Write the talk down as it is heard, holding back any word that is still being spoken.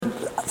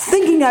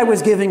thinking I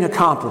was giving a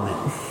compliment.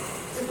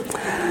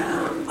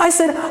 I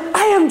said,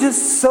 I am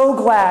just so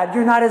glad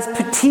you're not as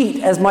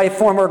petite as my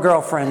former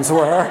girlfriends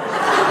were.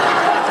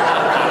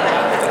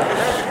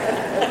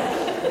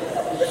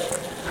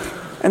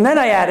 And then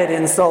I added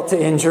insult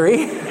to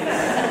injury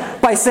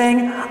by saying,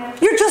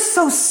 you're just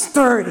so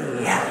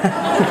sturdy.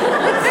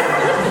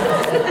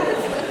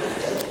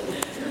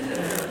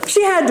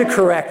 She had to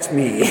correct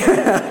me.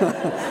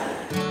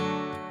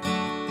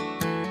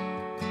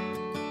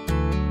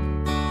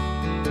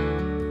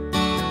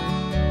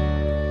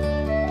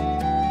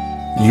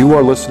 You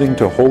are listening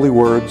to Holy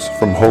Words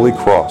from Holy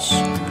Cross,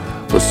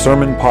 the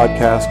sermon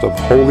podcast of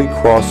Holy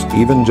Cross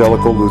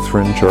Evangelical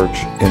Lutheran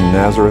Church in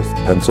Nazareth,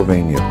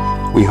 Pennsylvania.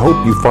 We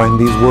hope you find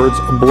these words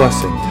a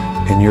blessing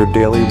in your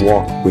daily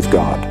walk with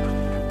God.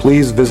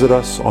 Please visit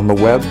us on the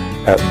web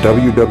at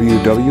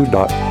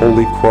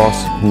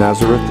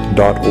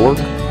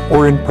www.holycrossnazareth.org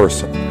or in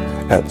person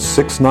at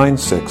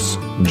 696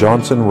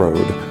 Johnson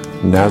Road,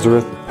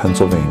 Nazareth,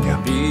 Pennsylvania.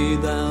 Be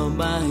thou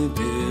my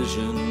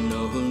vision,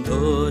 O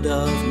Lord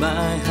of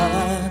my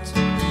heart.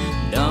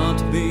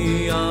 Not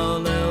be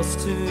all else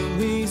to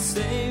me,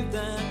 save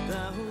that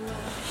thou art.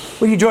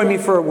 Will you join me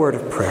for a word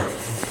of prayer?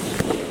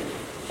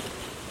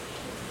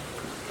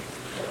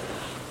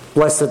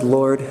 Blessed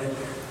Lord,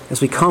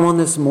 as we come on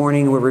this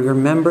morning where we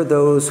remember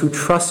those who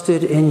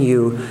trusted in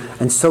you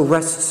and so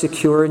rest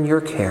secure in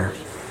your care,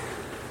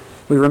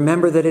 we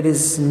remember that it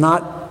is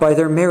not by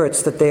their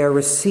merits that they are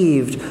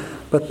received,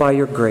 but by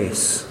your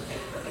grace.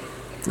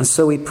 And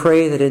so we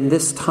pray that in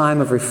this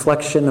time of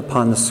reflection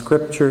upon the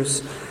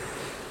Scriptures,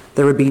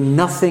 there would be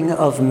nothing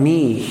of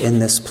me in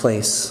this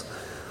place,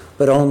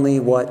 but only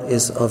what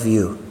is of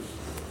you.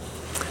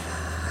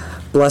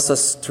 Bless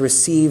us to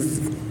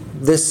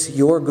receive this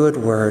your good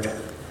word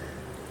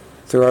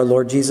through our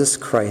Lord Jesus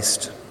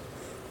Christ.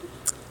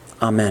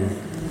 Amen.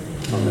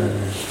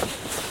 Amen.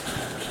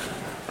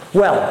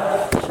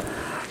 Well,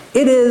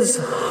 it is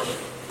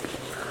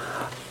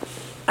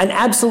an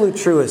absolute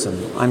truism,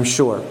 I'm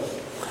sure,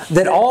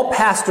 that all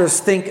pastors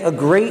think a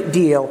great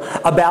deal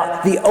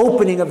about the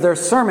opening of their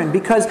sermon,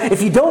 because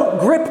if you don't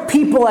grip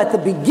people at the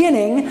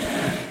beginning,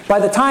 by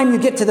the time you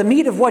get to the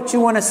meat of what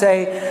you want to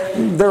say,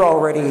 they're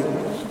already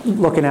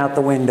looking out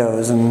the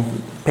windows and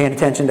paying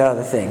attention to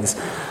other things.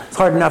 It's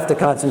hard enough to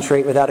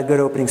concentrate without a good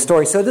opening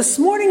story. So this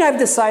morning I've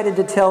decided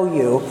to tell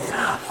you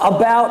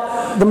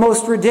about the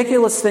most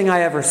ridiculous thing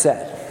I ever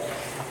said.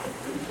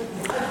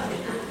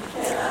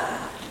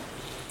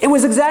 It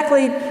was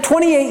exactly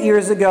 28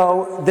 years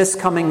ago this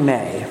coming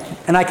May.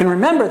 And I can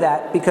remember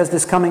that because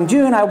this coming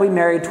June I'll be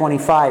married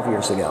 25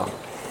 years ago.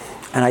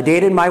 And I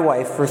dated my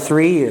wife for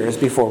 3 years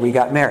before we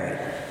got married.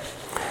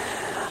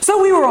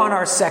 So we were on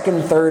our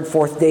second, third,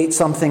 fourth date,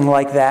 something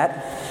like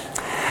that.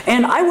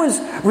 And I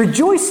was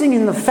rejoicing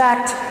in the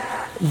fact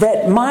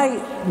that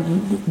my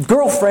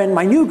girlfriend,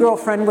 my new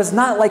girlfriend, was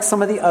not like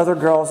some of the other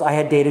girls I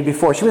had dated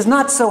before. She was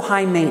not so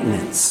high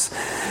maintenance.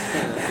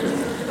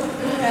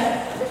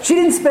 She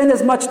didn't spend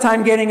as much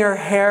time getting her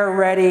hair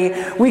ready.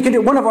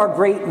 One of our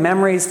great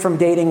memories from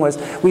dating was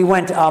we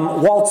went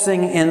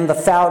waltzing in the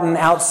fountain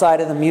outside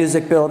of the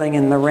music building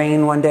in the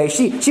rain one day.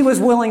 She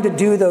was willing to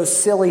do those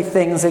silly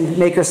things and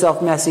make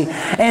herself messy.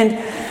 And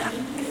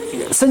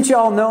since you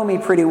all know me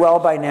pretty well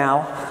by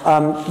now,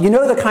 you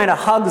know the kind of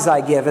hugs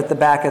I give at the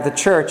back of the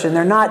church, and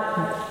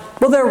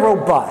they're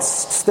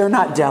robust. They're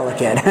not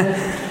delicate.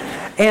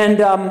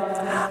 And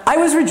I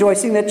was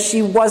rejoicing that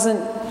she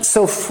wasn't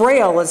so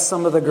frail as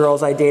some of the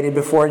girls I dated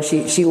before, and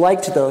she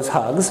liked those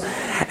hugs.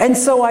 And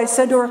so I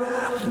said to her,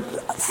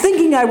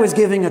 thinking I was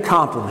giving a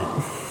compliment,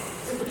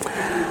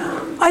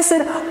 I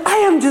said, I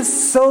am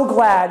just so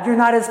glad you're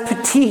not as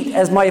petite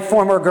as my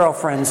former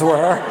girlfriends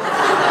were.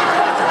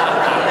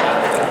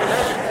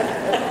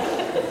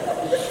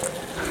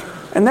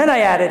 And then I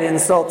added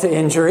insult to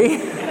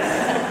injury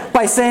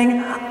by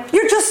saying,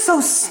 you're just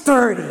so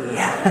sturdy.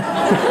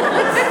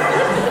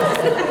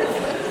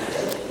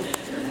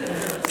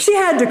 She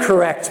had to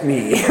correct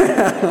me.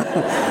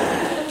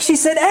 She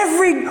said,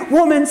 every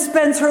woman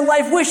spends her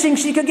life wishing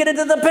she could get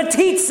into the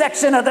petite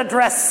section of the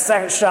dress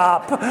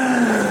shop.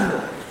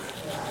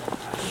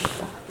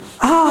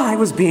 I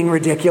was being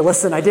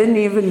ridiculous and I didn't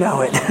even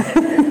know it.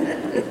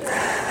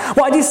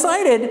 Well, I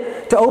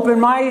decided to open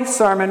my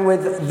sermon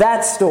with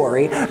that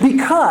story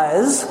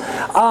because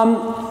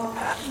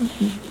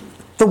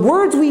the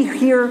words we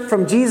hear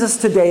from Jesus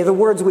today, the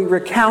words we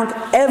recount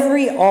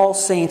every All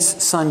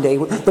Saints Sunday,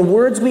 the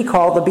words we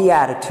call the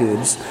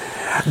Beatitudes,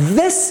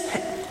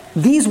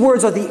 these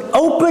words are the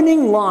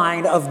opening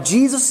line of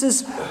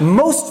Jesus'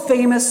 most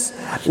famous,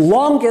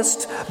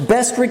 longest,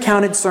 best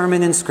recounted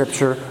sermon in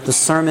Scripture, the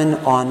Sermon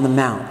on the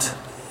Mount.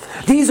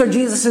 These are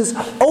Jesus'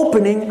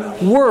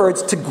 opening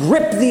words to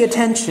grip the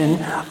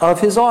attention of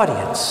his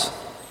audience.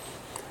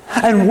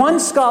 And one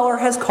scholar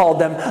has called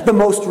them the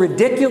most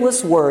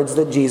ridiculous words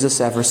that Jesus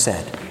ever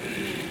said.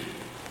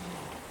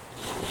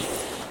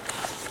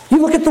 You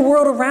look at the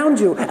world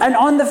around you, and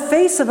on the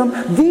face of them,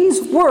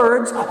 these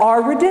words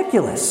are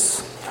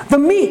ridiculous. The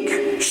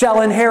meek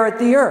shall inherit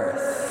the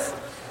earth.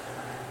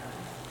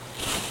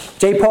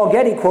 J. Paul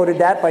Getty quoted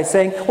that by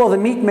saying, well, the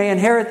meek may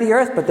inherit the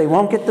earth, but they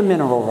won't get the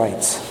mineral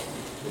rights.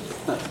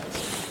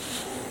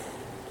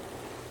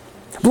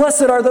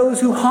 Blessed are those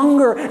who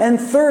hunger and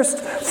thirst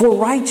for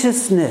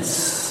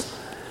righteousness.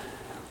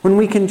 When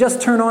we can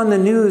just turn on the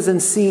news and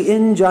see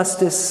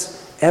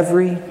injustice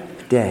every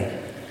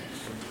day.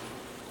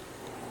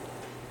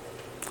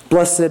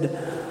 Blessed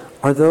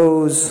are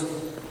those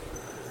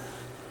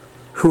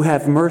who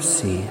have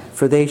mercy,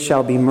 for they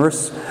shall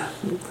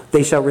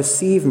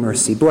receive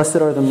mercy. Blessed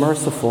are the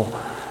merciful.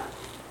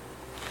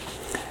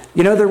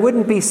 You know, there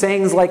wouldn't be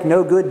sayings like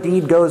no good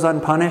deed goes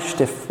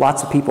unpunished if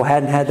lots of people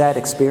hadn't had that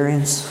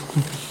experience.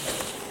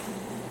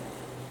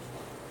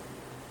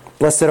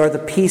 Blessed are the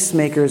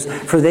peacemakers,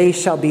 for they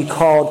shall be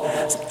called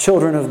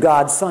children of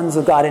God, sons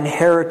of God,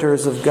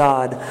 inheritors of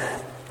God.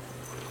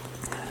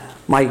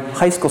 My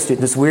high school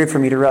students, it's weird for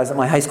me to realize that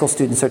my high school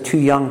students are too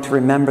young to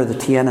remember the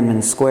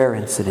Tiananmen Square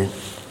incident.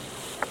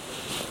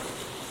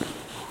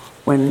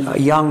 When a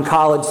young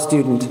college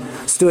student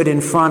stood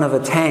in front of a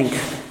tank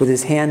with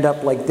his hand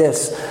up like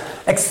this,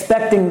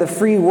 expecting the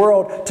free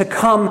world to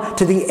come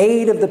to the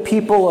aid of the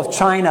people of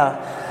China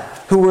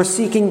who were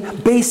seeking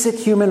basic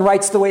human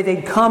rights the way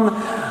they'd come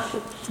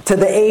to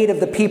the aid of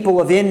the people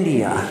of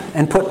India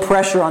and put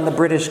pressure on the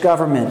British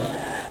government.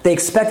 They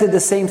expected the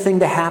same thing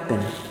to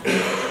happen.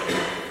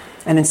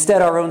 And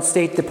instead, our own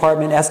State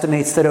Department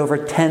estimates that over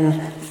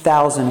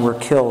 10,000 were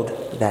killed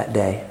that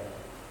day.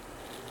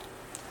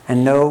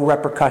 And no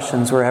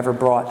repercussions were ever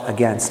brought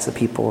against the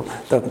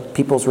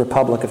People's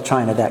Republic of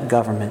China, that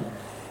government.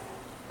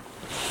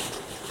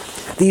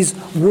 These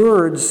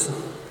words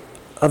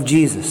of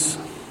Jesus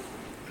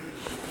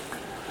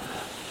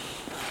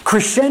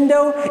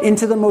crescendo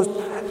into the most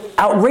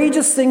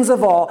outrageous things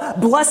of all.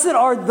 Blessed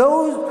are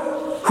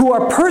those who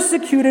are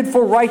persecuted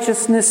for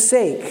righteousness'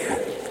 sake,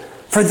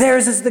 for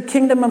theirs is the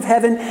kingdom of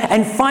heaven.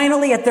 And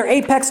finally, at their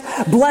apex,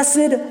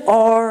 blessed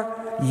are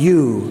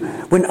you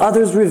when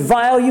others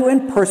revile you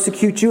and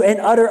persecute you and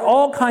utter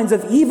all kinds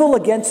of evil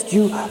against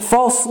you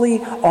falsely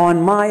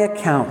on my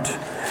account.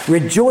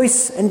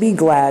 Rejoice and be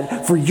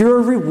glad, for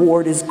your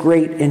reward is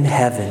great in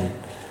heaven.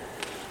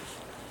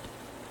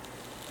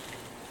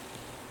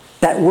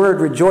 That word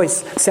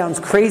rejoice sounds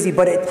crazy,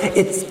 but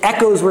its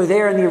echoes were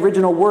there in the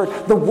original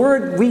word. The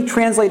word we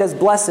translate as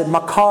blessed,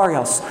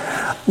 makarios,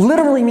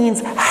 literally means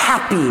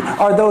happy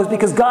are those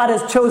because God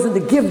has chosen to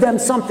give them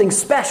something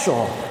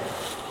special,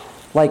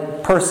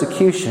 like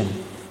persecution.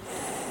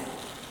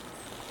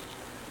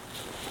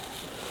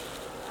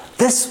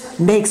 This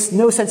makes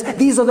no sense.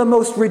 These are the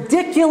most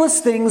ridiculous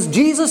things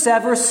Jesus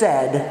ever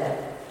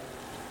said,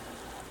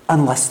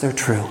 unless they're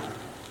true.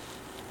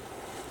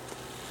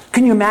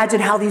 Can you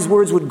imagine how these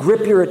words would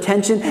grip your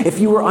attention if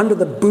you were under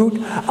the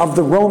boot of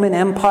the Roman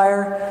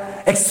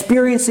Empire,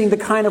 experiencing the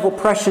kind of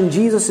oppression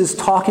Jesus is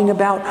talking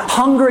about,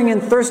 hungering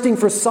and thirsting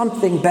for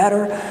something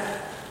better?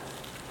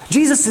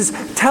 Jesus is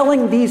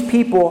telling these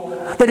people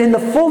that in the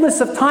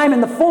fullness of time, in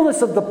the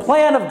fullness of the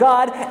plan of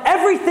God,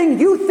 everything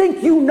you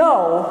think you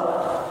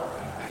know,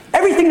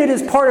 everything that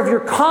is part of your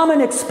common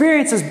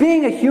experience as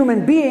being a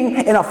human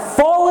being in a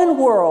fallen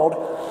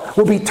world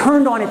will be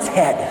turned on its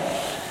head.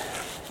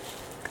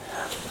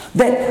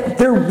 That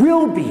there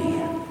will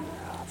be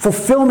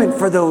fulfillment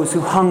for those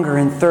who hunger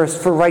and thirst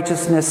for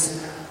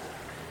righteousness.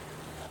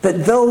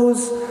 That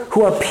those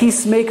who are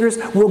peacemakers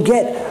will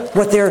get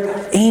what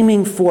they're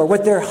aiming for,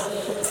 what they're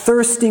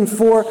thirsting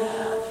for.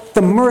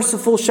 The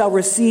merciful shall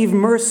receive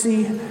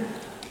mercy.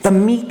 The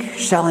meek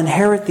shall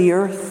inherit the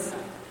earth.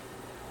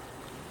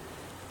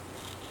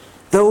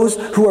 Those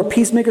who are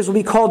peacemakers will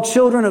be called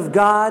children of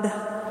God.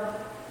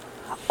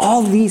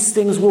 All these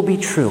things will be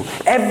true.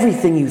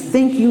 Everything you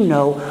think you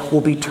know will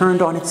be turned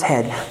on its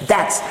head.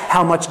 That's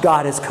how much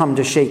God has come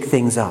to shake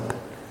things up.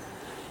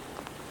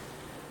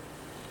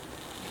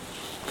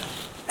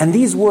 And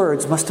these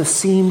words must have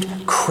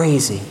seemed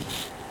crazy.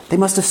 They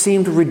must have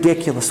seemed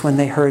ridiculous when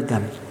they heard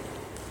them.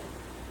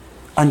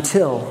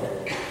 Until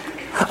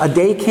a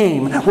day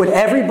came when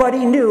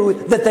everybody knew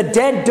that the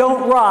dead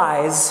don't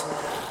rise,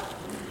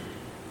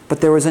 but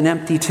there was an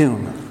empty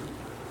tomb.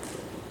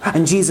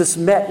 And Jesus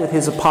met with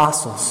his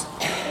apostles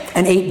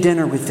and ate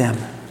dinner with them.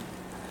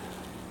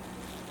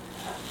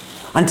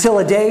 Until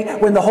a day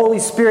when the Holy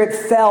Spirit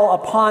fell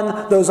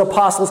upon those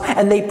apostles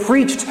and they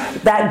preached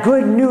that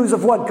good news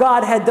of what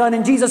God had done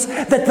in Jesus,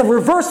 that the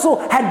reversal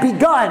had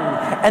begun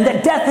and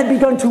that death had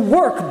begun to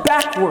work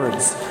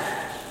backwards.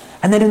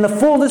 And that in the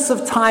fullness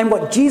of time,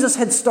 what Jesus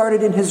had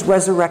started in his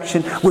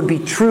resurrection would be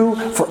true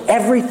for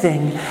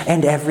everything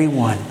and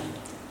everyone.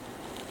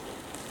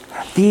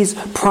 These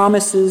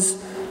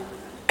promises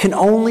can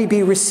only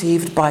be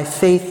received by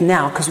faith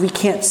now because we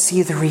can't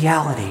see the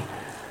reality.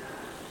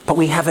 But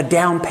we have a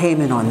down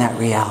payment on that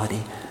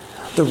reality.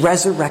 The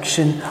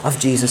resurrection of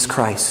Jesus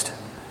Christ.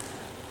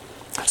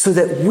 So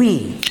that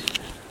we,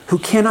 who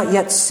cannot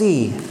yet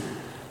see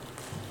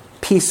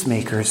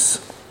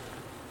peacemakers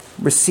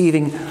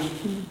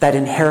receiving that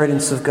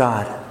inheritance of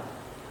God,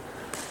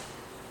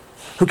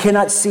 who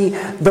cannot see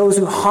those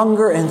who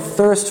hunger and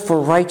thirst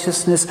for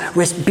righteousness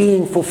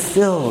being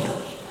fulfilled,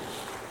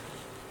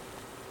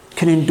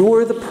 can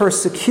endure the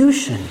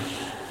persecution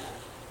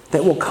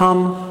that will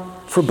come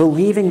for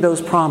believing those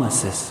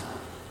promises.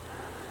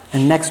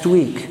 And next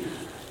week,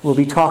 we'll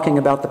be talking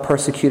about the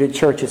persecuted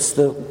church. It's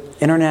the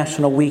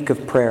International Week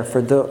of Prayer for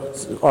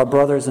our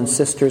brothers and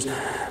sisters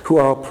who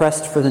are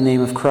oppressed for the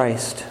name of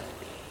Christ.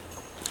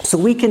 So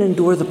we can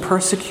endure the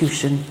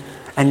persecution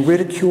and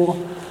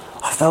ridicule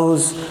of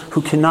those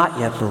who cannot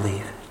yet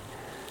believe,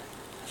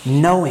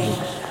 knowing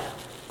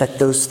that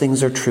those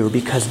things are true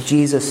because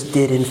Jesus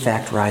did in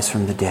fact rise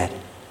from the dead.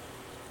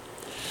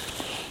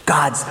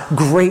 God's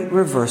great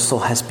reversal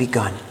has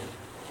begun,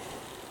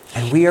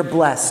 and we are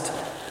blessed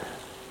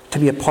to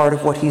be a part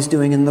of what He's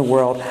doing in the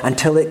world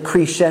until it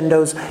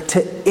crescendos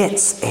to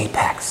its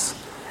apex.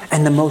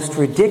 And the most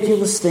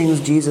ridiculous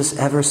things Jesus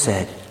ever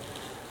said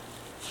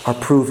are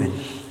proven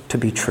to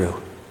be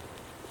true.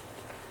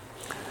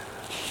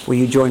 Will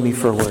you join me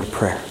for a word of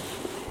prayer?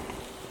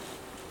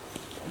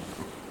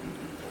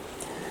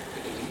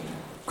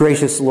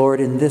 Gracious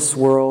Lord, in this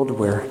world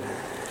where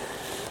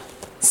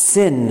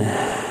sin,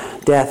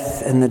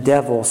 death, and the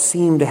devil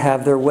seem to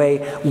have their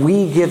way,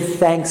 we give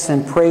thanks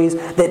and praise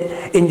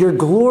that in your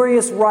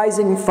glorious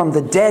rising from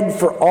the dead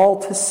for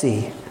all to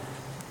see,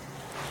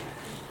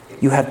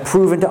 you have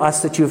proven to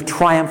us that you have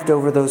triumphed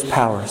over those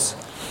powers.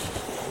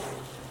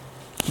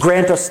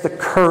 Grant us the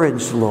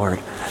courage, Lord,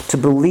 to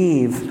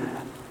believe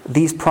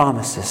these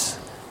promises,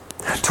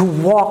 to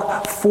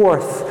walk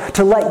forth,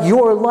 to let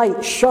your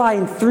light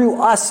shine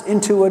through us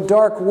into a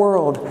dark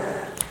world,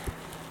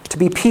 to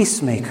be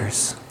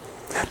peacemakers,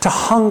 to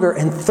hunger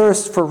and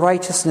thirst for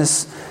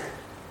righteousness,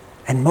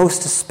 and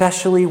most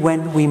especially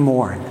when we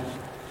mourn,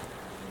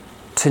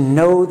 to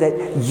know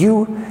that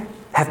you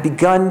have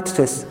begun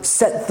to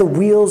set the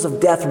wheels of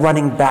death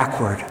running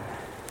backward,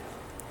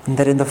 and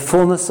that in the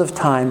fullness of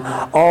time,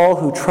 all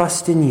who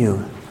trust in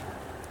you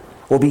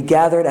will be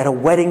gathered at a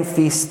wedding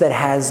feast that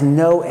has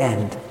no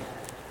end,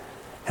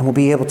 and will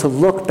be able to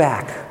look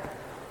back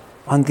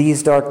on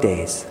these dark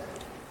days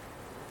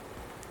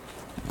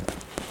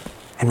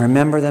and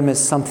remember them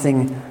as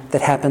something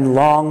that happened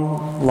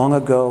long, long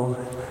ago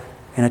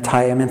in a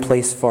time and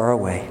place far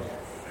away.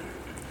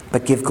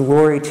 But give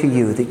glory to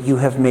you that you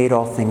have made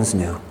all things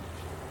new.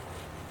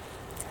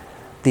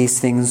 These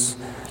things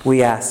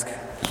we ask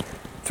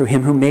through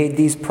him who made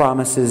these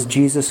promises,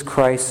 Jesus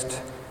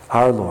Christ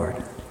our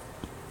Lord.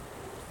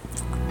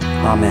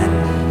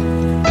 Amen.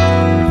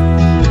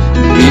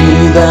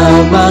 Be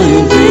thou my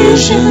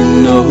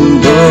vision, O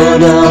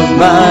Lord of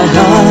my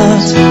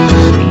heart.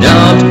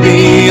 Not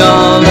be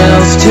all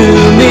else to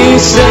me,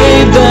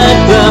 save that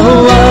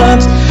thou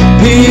art.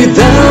 Be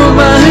thou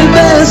my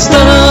best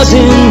thought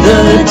in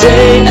the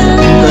day and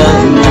the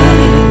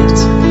night.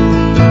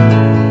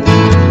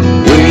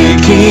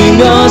 Waking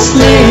or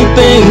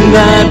sleeping,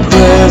 thy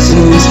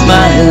presence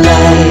my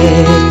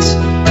light.